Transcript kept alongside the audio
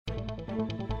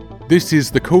This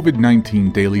is the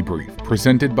COVID-19 Daily Brief,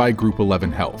 presented by Group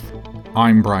 11 Health.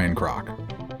 I'm Brian Kroc.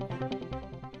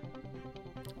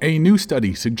 A new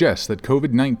study suggests that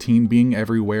COVID-19 being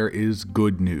everywhere is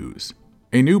good news.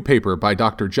 A new paper by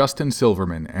Dr. Justin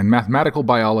Silverman and mathematical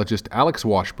biologist Alex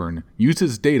Washburn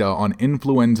uses data on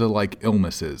influenza-like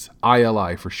illnesses,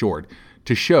 ILI for short,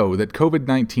 to show that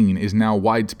COVID-19 is now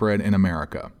widespread in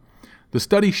America. The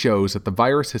study shows that the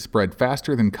virus has spread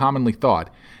faster than commonly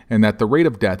thought and that the rate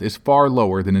of death is far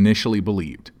lower than initially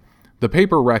believed. The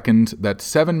paper reckons that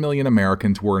 7 million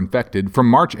Americans were infected from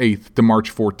March 8th to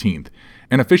March 14th,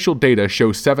 and official data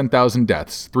shows 7,000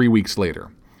 deaths 3 weeks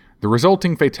later. The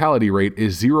resulting fatality rate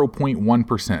is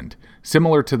 0.1%,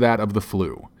 similar to that of the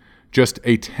flu, just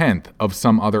a tenth of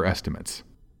some other estimates.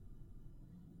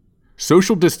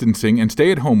 Social distancing and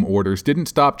stay-at-home orders didn't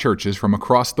stop churches from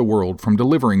across the world from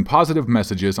delivering positive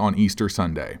messages on Easter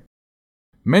Sunday.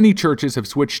 Many churches have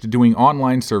switched to doing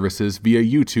online services via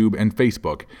YouTube and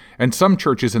Facebook, and some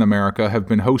churches in America have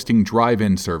been hosting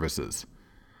drive-in services.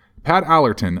 Pat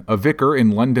Allerton, a vicar in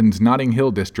London's Notting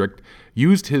Hill district,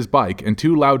 used his bike and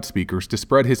 2 loudspeakers to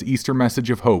spread his Easter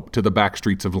message of hope to the back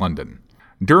streets of London.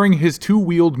 During his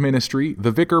 2-wheeled ministry,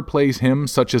 the vicar plays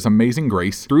hymns such as Amazing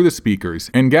Grace through the speakers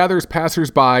and gathers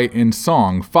passers-by in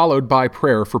song, followed by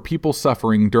prayer for people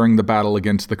suffering during the battle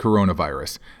against the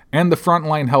coronavirus and the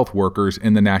frontline health workers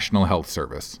in the National Health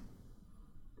Service.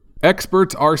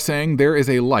 Experts are saying there is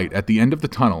a light at the end of the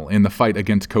tunnel in the fight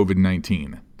against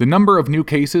COVID-19. The number of new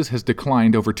cases has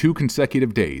declined over 2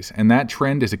 consecutive days, and that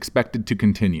trend is expected to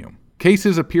continue.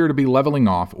 Cases appear to be leveling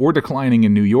off or declining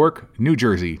in New York, New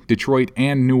Jersey, Detroit,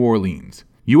 and New Orleans.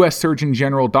 U.S. Surgeon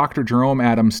General Dr. Jerome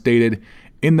Adams stated,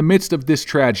 "In the midst of this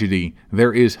tragedy,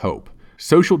 there is hope.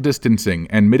 Social distancing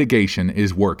and mitigation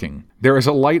is working. There is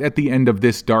a light at the end of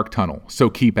this dark tunnel,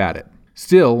 so keep at it."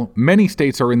 Still, many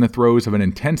states are in the throes of an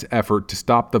intense effort to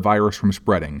stop the virus from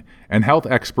spreading, and health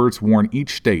experts warn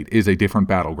each state is a different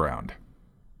battleground.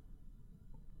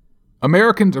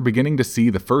 Americans are beginning to see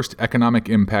the first economic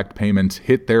impact payments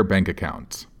hit their bank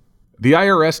accounts. The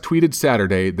IRS tweeted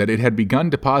Saturday that it had begun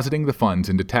depositing the funds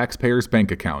into taxpayers' bank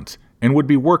accounts and would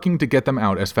be working to get them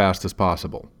out as fast as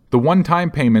possible. The one-time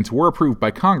payments were approved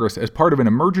by Congress as part of an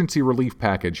emergency relief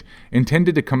package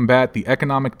intended to combat the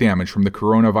economic damage from the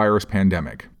coronavirus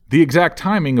pandemic. The exact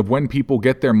timing of when people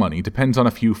get their money depends on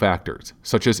a few factors,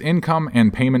 such as income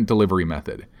and payment delivery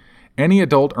method. Any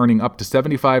adult earning up to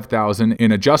 $75,000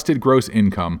 in adjusted gross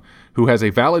income who has a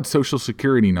valid Social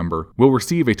Security number will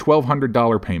receive a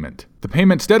 $1,200 payment. The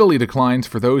payment steadily declines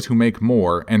for those who make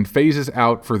more and phases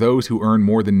out for those who earn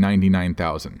more than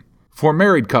 $99,000. For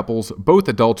married couples, both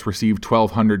adults receive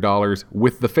 $1,200,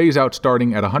 with the phase-out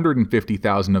starting at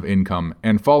 $150,000 of income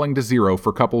and falling to zero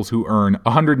for couples who earn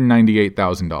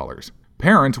 $198,000.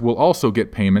 Parents will also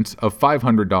get payments of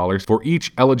 $500 for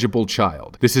each eligible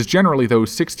child. This is generally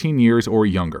those 16 years or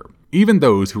younger. Even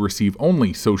those who receive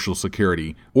only Social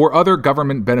Security or other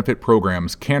government benefit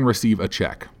programs can receive a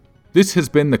check. This has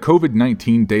been the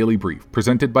COVID-19 Daily Brief,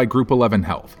 presented by Group 11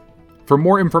 Health. For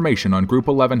more information on Group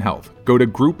 11 Health, go to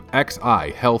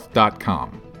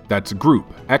groupxihealth.com. That's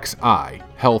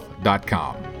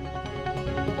groupxihealth.com.